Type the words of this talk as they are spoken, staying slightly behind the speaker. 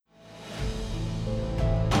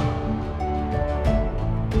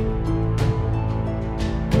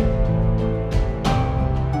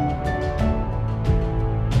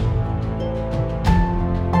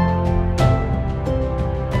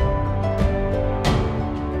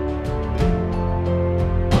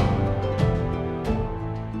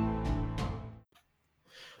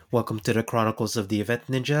Welcome to the Chronicles of the Event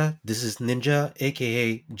Ninja. This is Ninja,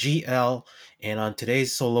 aka GL, and on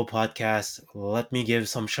today's solo podcast, let me give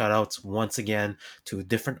some shout outs once again to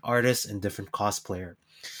different artists and different cosplayer.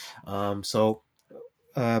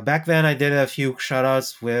 Back then, I did a few shout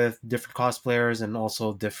outs with different cosplayers and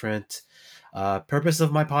also different purpose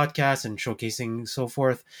of my podcast and showcasing so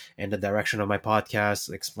forth and the direction of my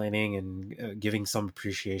podcast, explaining and giving some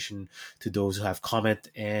appreciation to those who have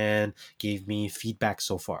comment and gave me feedback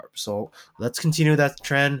so far. So let's continue that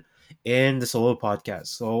trend in the solo podcast.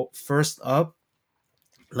 So first up,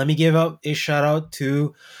 let me give out a shout out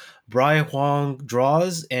to Brian Huang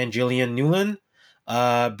Draws and Jillian Newland.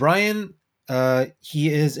 Brian, he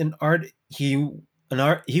is an art. He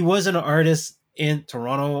was an artist in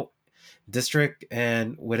Toronto district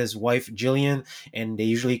and with his wife Jillian, and they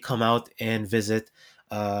usually come out and visit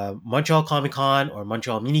Montreal Comic Con or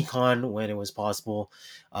Montreal Mini Con when it was possible,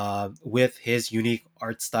 with his unique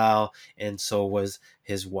art style, and so was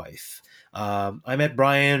his wife. I met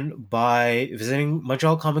Brian by visiting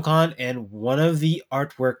Montreal Comic Con, and one of the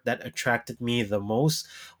artwork that attracted me the most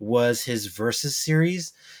was his Versus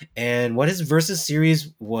series. And what his Versus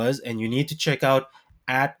series was, and you need to check out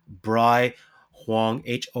at Bry Huang,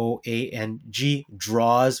 Hoang,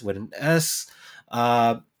 draws with an S.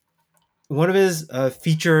 One of his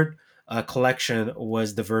featured collection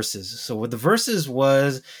was the Verses. So what the Verses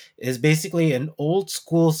was is basically an old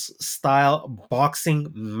school style boxing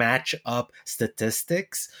matchup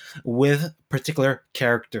statistics with particular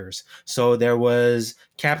characters. So there was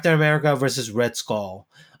Captain America versus Red Skull.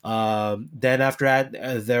 Then after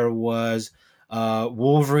that, there was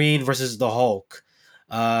Wolverine versus the Hulk.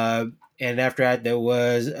 And after that, there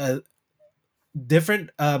was a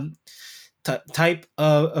different type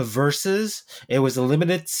of verses. It was a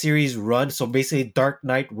limited series run, so basically Dark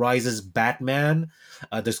Knight Rises Batman,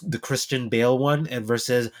 the Christian Bale one, and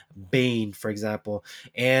versus Bane, for example.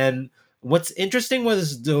 And what's interesting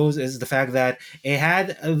was those is the fact that it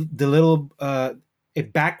had the little a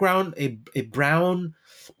background, a brown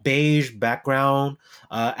beige background,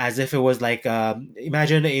 as if it was like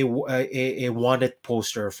imagine a wanted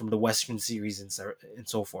poster from the Western series and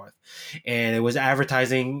so forth, and it was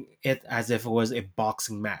advertising it as if it was a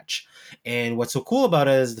boxing match. And what's so cool about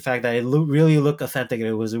it is the fact that it really looked authentic, and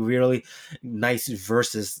it was a really nice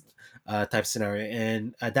versus type scenario.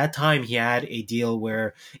 And at that time, he had a deal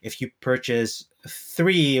where if you purchase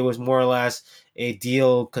three, it was more or less a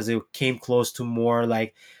deal because it came close to more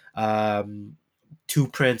like two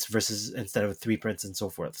prints versus instead of three prints and so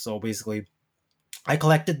forth. So basically, I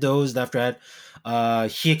collected those. And after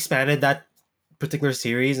that, he expanded that particular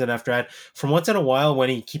series, and after that, from once in a while when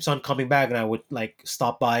he keeps on coming back, and I would like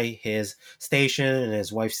stop by his station and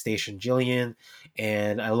his wife's station Jillian,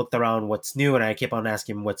 and I looked around what's new, and I kept on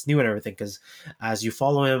asking him what's new and everything, because as you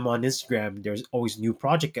follow him on Instagram, there's always new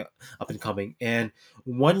project up and coming. And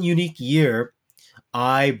one unique year,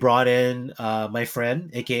 I brought in my friend,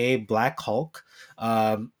 aka Black Hulk.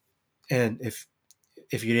 And if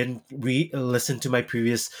you didn't listen to my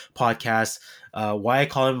previous podcast, why I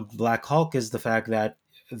call him Black Hulk is the fact that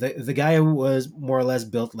the guy was more or less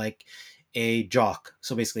built like a jock.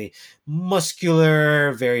 So basically,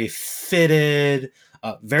 muscular, very fitted,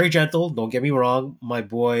 very gentle. Don't get me wrong, my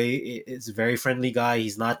boy is a very friendly guy.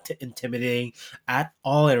 He's not intimidating at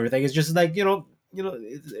all, and everything. It's just like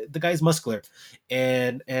the guy's muscular,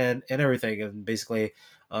 and everything, and basically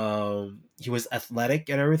he was athletic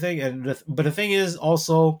and everything. But the thing is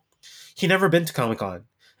also, he never been to Comic Con.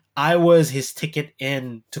 I was his ticket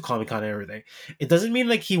in to Comic Con and everything. It doesn't mean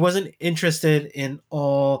like he wasn't interested in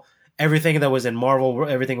all everything that was in Marvel,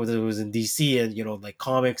 everything that was in DC, and like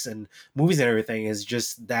comics and movies and everything. Is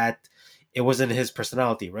just that it wasn't his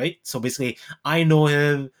personality, right? So basically, I know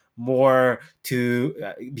him more to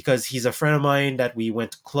because he's a friend of mine that we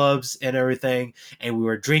went to clubs and everything, and we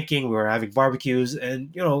were drinking, we were having barbecues,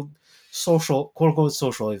 and social, quote unquote,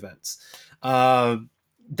 social events.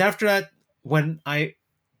 After that, when I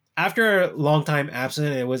after a long time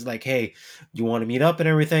absent, it was like, hey, you want to meet up and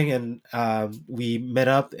everything, and we met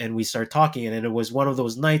up and we started talking, and it was one of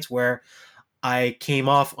those nights where I came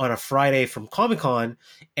off on a Friday from Comic Con,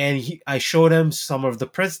 and I showed him some of the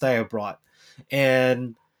prints that I brought,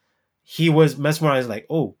 and he was mesmerized, like,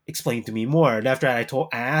 oh, explain to me more. And after that,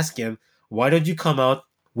 I asked him, why don't you come out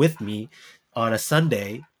with me on a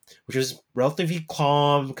Sunday, which is relatively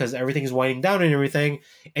calm because everything is winding down and everything,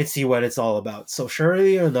 and see what it's all about. So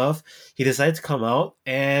surely enough, he decided to come out,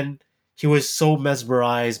 and he was so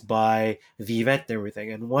mesmerized by the event and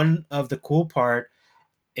everything. And one of the cool part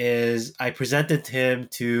is I presented him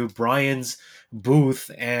to Brian's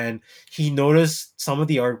booth, and he noticed some of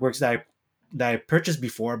the artworks that I that I purchased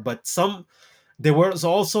before, but some there was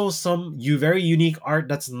also some very unique art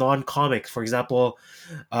that's non-comic. For example,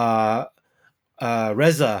 uh,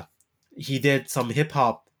 Reza, he did some hip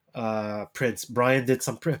hop prints. Brian did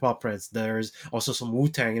some hip hop prints. There's also some Wu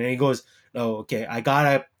Tang, and then he goes, "Oh, okay, I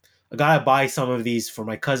gotta buy some of these for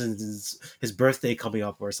my cousin's his birthday coming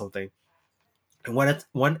up or something." And what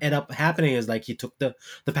ended up happening is like he took the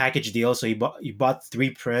package deal, so he bought three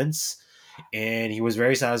prints, and he was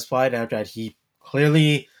very satisfied after that. He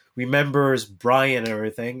clearly remembers Brian and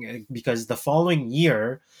everything because the following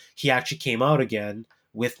year he actually came out again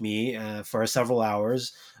with me for several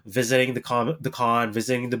hours, visiting the con,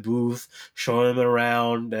 visiting the booth, showing him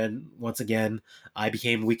around, and once again I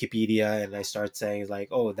became Wikipedia and I started saying like,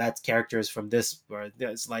 oh, that's characters from this. Or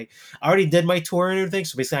it's like I already did my tour and everything,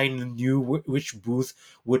 so basically I knew which booth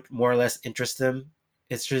would more or less interest him.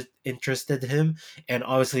 It's just interested him, and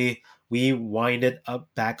obviously we winded up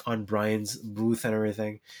back on Brian's booth and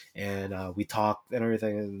everything, and we talked and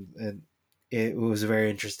everything, and it was a very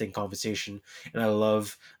interesting conversation. And I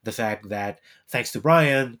love the fact that thanks to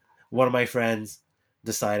Brian, one of my friends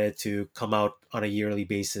decided to come out on a yearly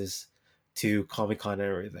basis to Comic Con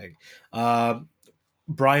and everything. Um,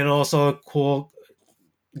 Brian also a cool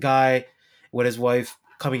guy with his wife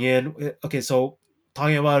coming in. Okay, so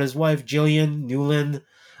talking about his wife, Jillian Newland,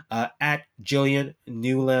 at Jillian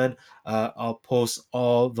Newland. I'll post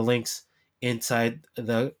all the links inside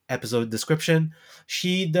the episode description.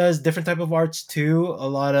 She does different type of arts too. A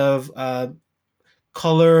lot of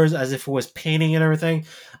colors as if it was painting and everything.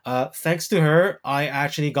 Thanks to her, I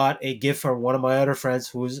actually got a gift from one of my other friends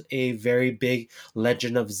who's a very big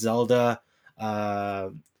Legend of Zelda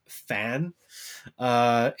fan.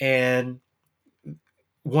 And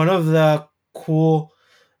one of the cool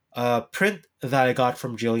print that I got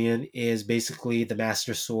from Jillian is basically the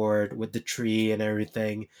Master Sword with the tree and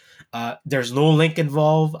everything. There's no link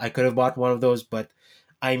involved. I could have bought one of those, but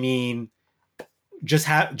I mean, just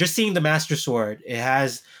seeing the Master Sword, it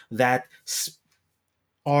has that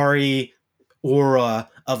Ari aura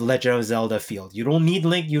of Legend of Zelda field. You don't need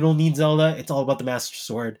Link, you don't need Zelda. It's all about the Master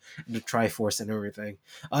Sword and the Triforce and everything.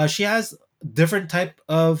 She has different type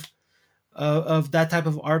of that type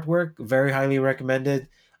of artwork. Very highly recommended.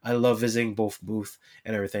 I love visiting both booth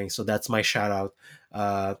and everything. So that's my shout out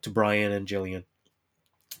to Brian and Jillian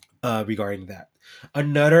regarding that.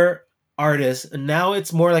 Another artist, and now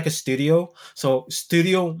it's more like a studio. So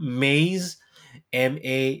Studio Maze,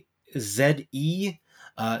 Maze.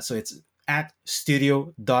 So it's at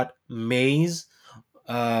studio.maze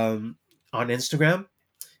on Instagram.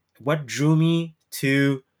 What drew me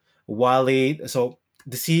to Walid? So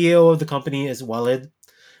the CEO of the company is Walid.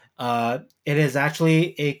 It is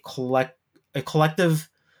actually a collective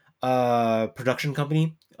production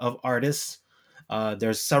company of artists.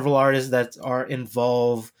 There's several artists that are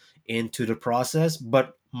involved into the process,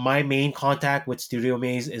 but my main contact with Studio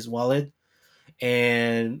Maze is Walid,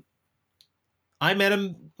 and I met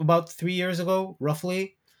him about 3 years ago,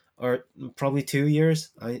 roughly, or probably 2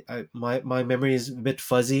 years. My memory is a bit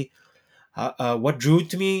fuzzy. What drew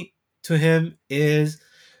to me to him is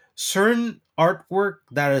certain artwork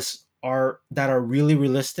that are really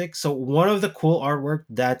realistic. So one of the cool artwork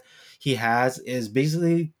that he has is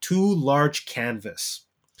basically two large canvas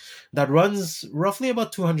that runs roughly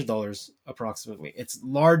about $200 approximately. It's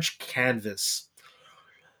large canvas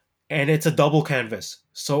and it's a double canvas.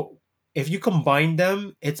 So if you combine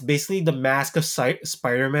them, it's basically the mask of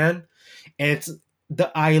Spider-Man, and it's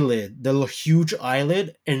the eyelid, the huge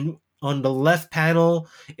eyelid, and on the left panel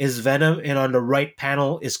is Venom, and on the right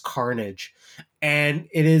panel is Carnage. And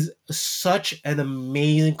it is such an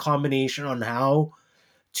amazing combination on how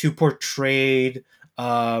to portray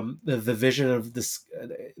the vision of this,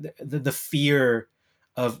 the fear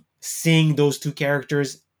of seeing those two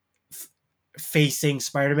characters facing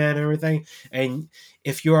Spider-Man and everything. And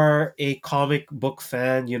if you are a comic book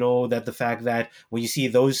fan, you know that the fact that when you see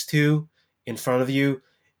those two in front of you,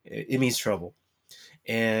 it means trouble.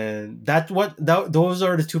 And those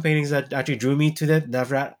are the two paintings that actually drew me to that.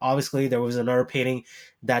 After that, obviously, there was another painting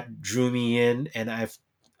that drew me in, and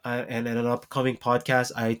and in an upcoming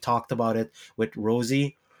podcast, I talked about it with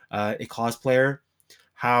Rosie, a cosplayer,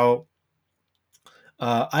 how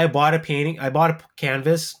I bought a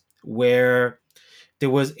canvas where there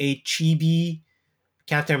was a chibi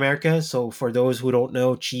Captain America. So for those who don't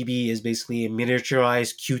know, chibi is basically a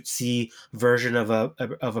miniaturized, cutesy version of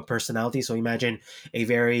a personality. So imagine a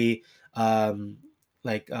very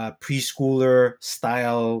preschooler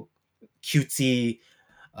style cutesy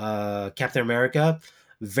Captain America,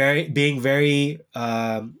 very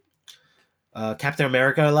Captain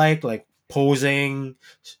America like posing,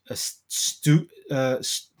 a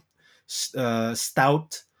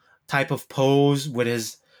stout type of pose with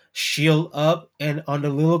his shield up, and on the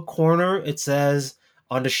little corner it says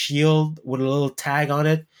on the shield with a little tag on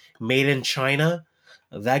it, "Made in China."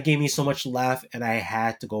 That gave me so much laugh, and I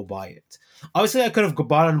had to go buy it. Obviously, I could have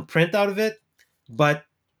bought a print out of it, but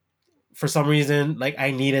for some reason, like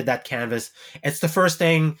I needed that canvas. It's the first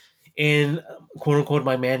thing in quote unquote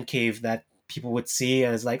my man cave that people would see,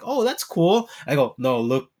 and it's like, oh, that's cool. I go, no,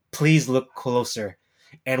 look, please look closer.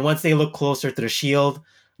 And once they look closer to the shield,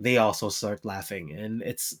 they also start laughing, and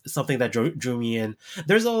it's something that drew me in.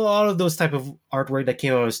 There's a lot of those type of artwork that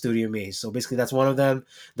came out of Studio Maze, so basically that's one of them.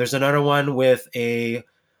 There's another one with a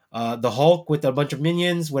the Hulk with a bunch of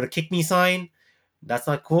minions with a kick me sign. That's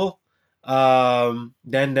not cool.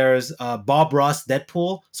 Then there's Bob Ross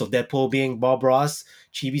Deadpool. So Deadpool being Bob Ross,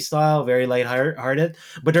 chibi style, very light-hearted.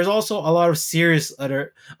 But there's also a lot of serious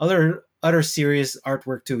other serious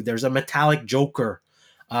artwork too. There's a metallic Joker,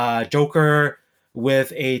 Joker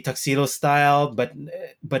with a tuxedo style, but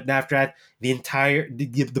after that,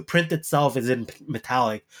 the print itself is in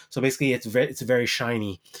metallic. So basically, it's very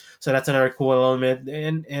shiny. So that's another cool element.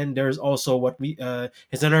 And there's also what we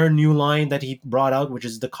is another new line that he brought out, which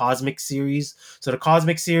is the Cosmic series. So the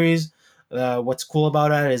Cosmic series, what's cool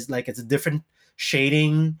about it is like it's a different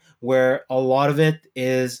shading where a lot of it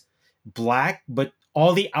is black, but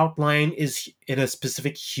all the outline is in a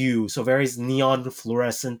specific hue, so very neon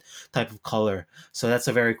fluorescent type of color. So that's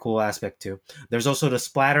a very cool aspect too. There's also the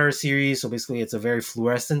Splatter series, so basically it's a very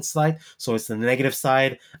fluorescent side, so it's the negative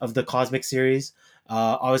side of the Cosmic series.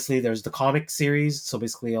 Obviously, there's the comic series, so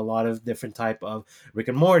basically a lot of different type of Rick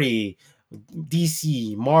and Morty,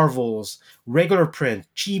 DC, Marvels, regular print,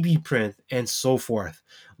 chibi print, and so forth.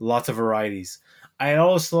 Lots of varieties. I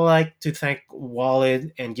also like to thank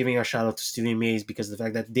Wallet and giving a shout out to Studio Maze because of the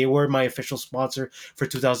fact that they were my official sponsor for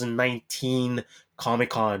 2019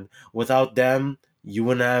 Comic Con. Without them, you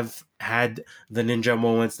wouldn't have had the ninja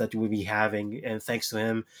moments that you would be having. And thanks to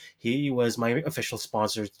him, he was my official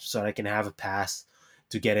sponsor so that I can have a pass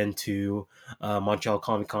to get into Montreal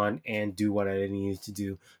Comic Con and do what I needed to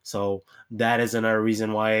do. So that is another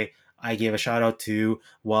reason why I gave a shout out to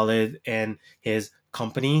Wallet and his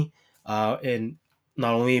company. And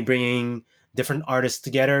not only bringing different artists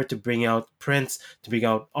together to bring out prints, to bring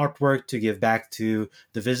out artwork, to give back to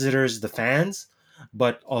the visitors, the fans,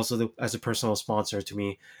 but also as a personal sponsor to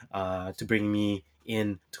me, to bring me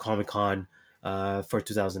in to Comic Con for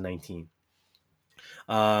 2019.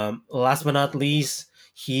 Last but not least,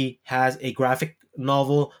 he has a graphic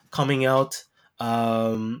novel coming out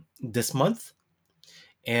this month,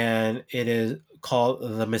 and it is called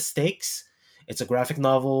The Mistakes. It's a graphic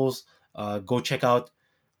novels. Go check out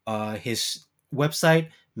his website,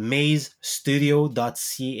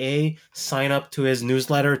 mazestudio.ca. Sign up to his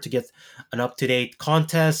newsletter to get an up-to-date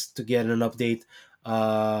contest, to get an update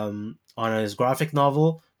on his graphic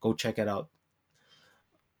novel. Go check it out.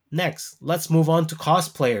 Next, let's move on to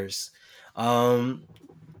cosplayers.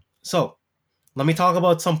 So, let me talk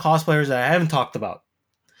about some cosplayers that I haven't talked about.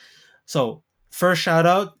 So, first shout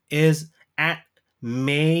out is at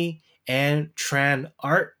May and Tran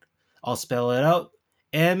Art. I'll spell it out.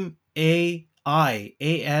 MAIANHTRAN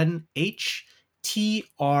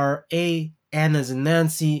as in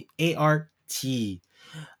Nancy, ART.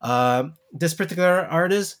 This particular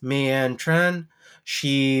artist, Mayan Tran,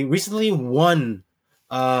 she recently won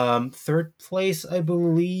third place, I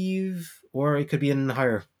believe, or it could be in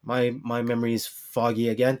higher. My memory is foggy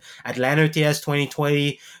again. Atlanta TS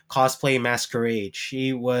 2020 Cosplay Masquerade.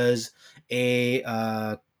 She was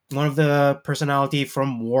a one of the personality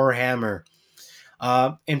from Warhammer.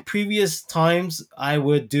 In previous times, I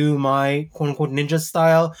would do my quote unquote ninja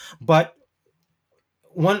style, but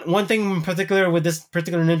one thing in particular with this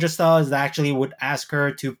particular ninja style is that I actually would ask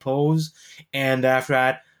her to pose, and after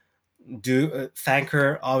that, do thank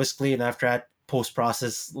her obviously, and after that, post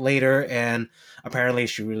process later. And apparently,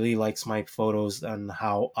 she really likes my photos and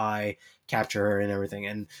how I capture her and everything.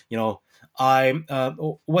 And I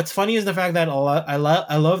what's funny is the fact that I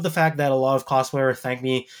love the fact that a lot of cosplayers thank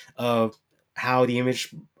me of how the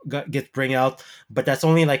image gets bring out, but that's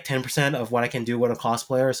only like 10% of what I can do with a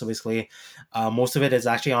cosplayer. So basically, most of it is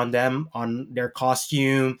actually on them, on their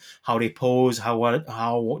costume, how they pose,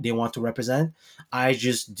 how they want to represent. I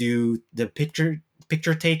just do the picture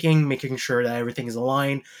taking, making sure that everything is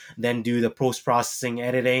aligned, then do the post processing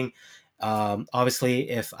editing. Obviously,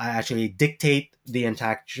 if I actually dictate the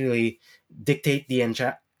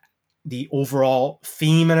overall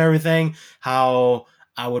theme and everything, how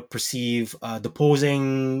I would perceive the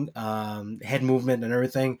posing, head movement, and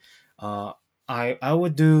everything. I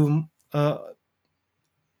would do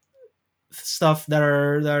stuff that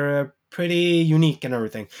are pretty unique and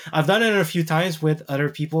everything. I've done it a few times with other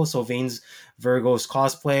people. So Vane's Virgo's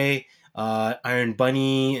cosplay, Iron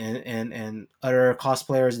Bunny, and other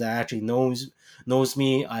cosplayers that actually knows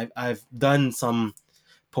me. I've done some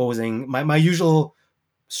posing, my usual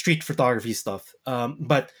street photography stuff.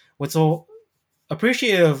 But what's so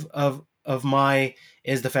appreciative of my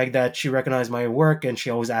is the fact that she recognized my work, and she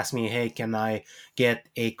always asks me, hey, can I get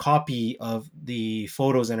a copy of the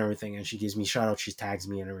photos and everything, and she gives me shout out, she tags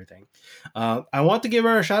me and everything. I want to give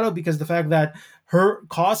her a shout out because the fact that her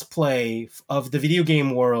cosplay of the video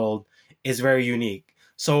game world is very unique.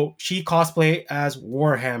 So she cosplay as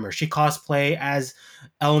Warhammer, she cosplay as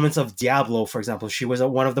elements of Diablo, for example. She was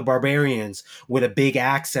one of the barbarians with a big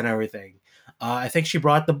axe and everything. I think she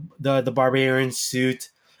brought the barbarian suit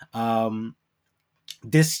um,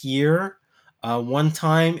 this year, one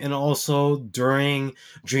time, and also during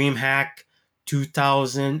DreamHack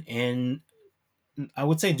 2000 and I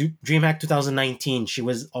would say DreamHack 2019. She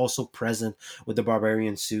was also present with the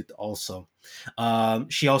barbarian suit. Also,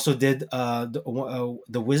 she also did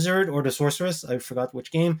the wizard or the sorceress. I forgot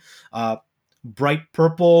which game. Bright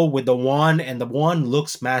purple with the wand, and the wand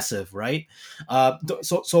looks massive, right?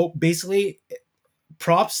 So basically,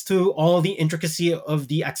 props to all the intricacy of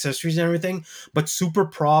the accessories and everything, but super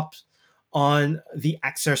props on the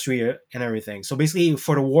accessory and everything. So basically,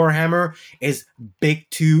 for the Warhammer, is big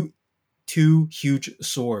two huge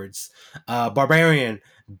swords. Barbarian,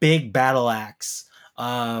 big battle axe.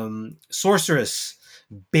 Sorceress,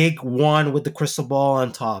 big one with the crystal ball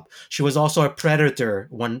on top. She was also a predator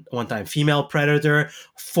one time, female predator,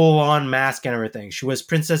 full on mask and everything. She was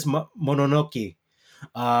Princess Mononoke.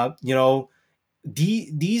 You know,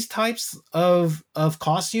 these types of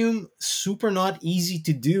costume super not easy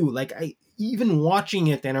to do. Like, I even watching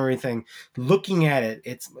it and everything, looking at it,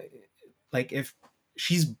 it's like if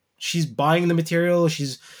she's buying the material,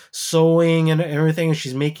 she's sewing and everything, and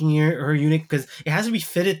she's making her unique because it has to be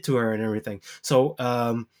fitted to her and everything. So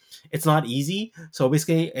it's not easy. So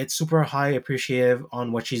basically, it's super high appreciative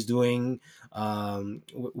on what she's doing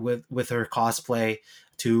with her cosplay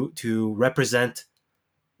to represent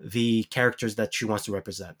the characters that she wants to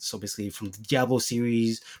represent. So basically, from the Diablo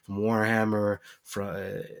series, from Warhammer,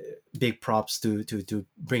 from big props to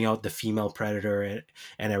bring out the female predator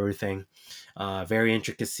and everything. Very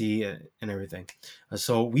intricacy and everything.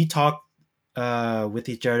 So we talk with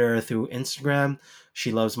each other through Instagram.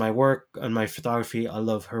 She loves my work and my photography. I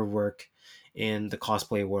love her work in the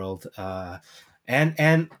cosplay world.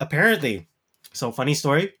 And apparently, so funny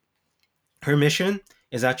story, her mission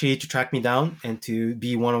is actually to track me down and to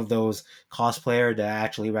be one of those cosplayer that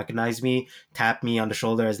actually recognize me, tap me on the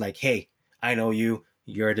shoulder as like, hey, I know you,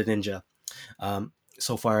 you're the ninja.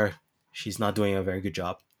 So far, she's not doing a very good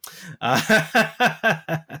job.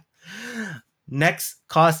 Next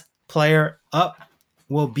cosplayer up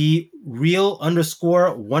will be real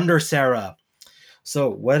underscore Wonder Sarah. So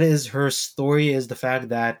what is her story is the fact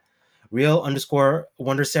that real underscore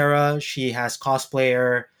Wonder Sarah, she has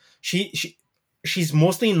cosplayer. She's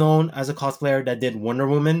mostly known as a cosplayer that did Wonder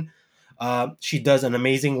Woman. She does an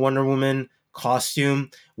amazing Wonder Woman costume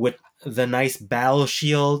with the nice battle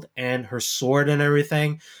shield and her sword and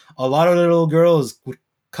everything. A lot of little girls would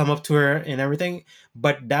come up to her and everything,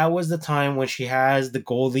 but that was the time when she has the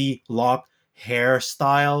Goldie Lock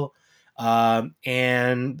hairstyle.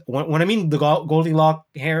 And when I mean the Goldie Lock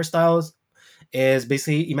hairstyles, is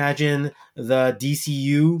basically imagine the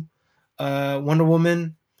DCU Wonder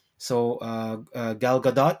Woman. So Gal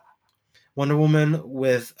Gadot, Wonder Woman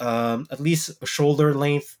with at least shoulder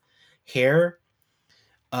length hair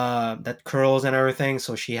that curls and everything.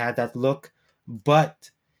 So she had that look.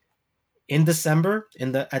 But in December,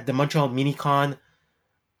 at the Montreal MiniCon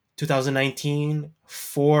 2019,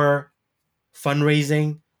 for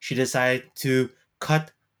fundraising, she decided to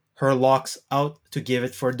cut her locks out to give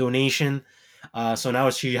it for donation. So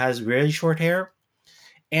now she has really short hair.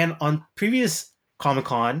 And on previous Comic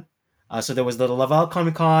Con, so there was the Laval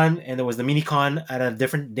Comic Con and there was the Mini Con at a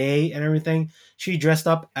different day and everything. She dressed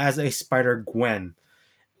up as a Spider Gwen.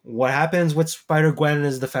 What happens with Spider Gwen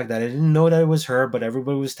is the fact that I didn't know that it was her, but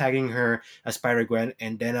everybody was tagging her as Spider Gwen.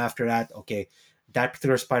 And then after that, okay, that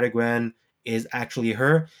particular Spider Gwen is actually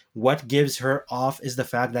her. What gives her off is the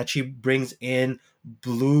fact that she brings in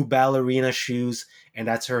blue ballerina shoes, and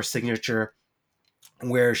that's her signature,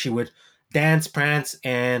 where she would dance, prance,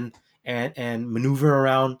 and maneuver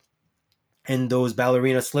around in those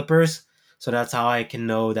ballerina slippers. So that's how I can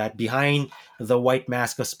know that behind the white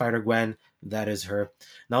mask of Spider Gwen, that is her.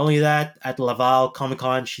 Not only that, at Laval Comic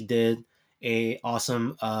Con, she did a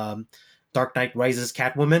awesome Dark Knight Rises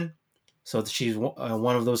Catwoman. So she's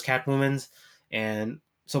one of those Catwomans, and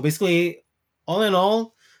so basically, all in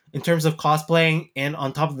all, in terms of cosplaying, and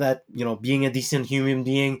on top of that, being a decent human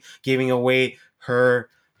being, giving away her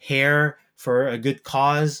hair for a good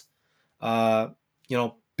cause.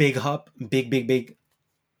 Big up, big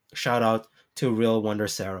shout out to Real Wonder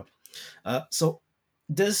Sarah. So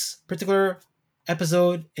this particular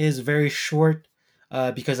episode is very short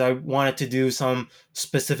because I wanted to do some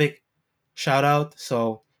specific shout out.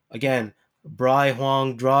 So again, Bri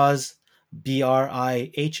Huang Draws,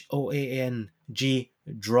 BRIHOANG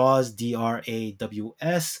Draws,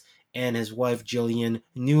 DRAWS, and his wife Jillian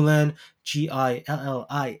Newland,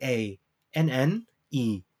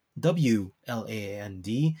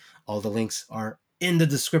 GILLIANNEWLAND. All the links are in the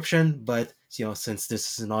description, but since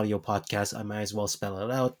this is an audio podcast, I might as well spell it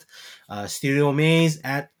out. Studio Maze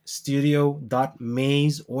at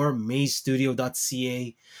studio.maze or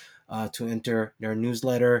mazestudio.ca to enter their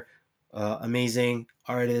newsletter. Amazing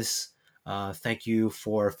artists. Thank you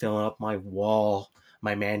for filling up my wall,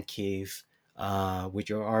 my man cave, with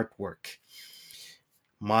your artwork.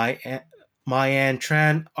 My Ann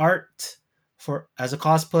Tran art for as a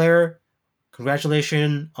cosplayer.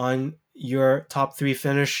 Congratulations on your top 3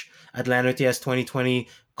 finish at Lano TS 2020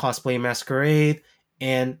 Cosplay Masquerade,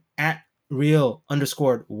 and at real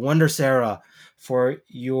underscored Wonder Sarah for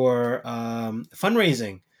your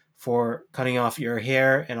fundraising for cutting off your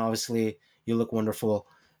hair, and obviously you look wonderful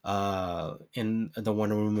in the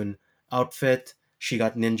Wonder Woman outfit. She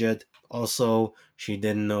got ninjaed. Also, she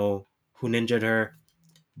didn't know who ninjaed her,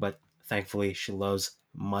 but thankfully she loves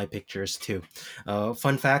my pictures too.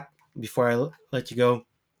 Fun fact before I let you go,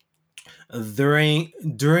 during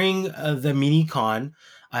the mini con,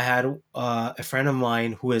 I had a friend of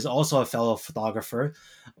mine who is also a fellow photographer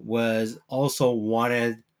was also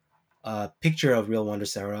wanted a picture of Real Wonder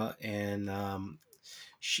Sarah, and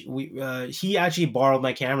he actually borrowed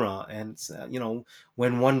my camera, and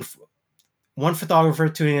when one photographer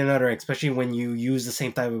to another, especially when you use the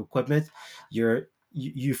same type of equipment,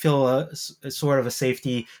 you feel a sort of a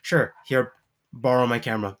safety. Sure, here, borrow my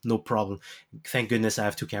camera, no problem. Thank goodness I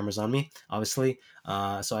have 2 cameras on me, obviously.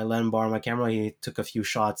 So I let him borrow my camera. He took a few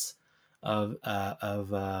shots of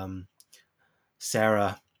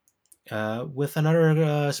Sarah with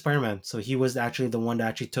another Spider-Man. So he was actually the one that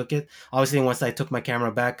actually took it. Obviously, once I took my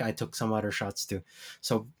camera back, I took some other shots too.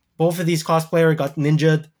 So both of these cosplayers got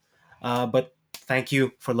ninjaed, but thank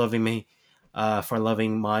you for loving me, for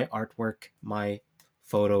loving my artwork, my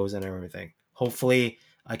photos, and everything. Hopefully,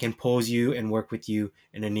 I can pose you and work with you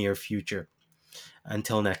in the near future.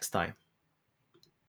 Until next time.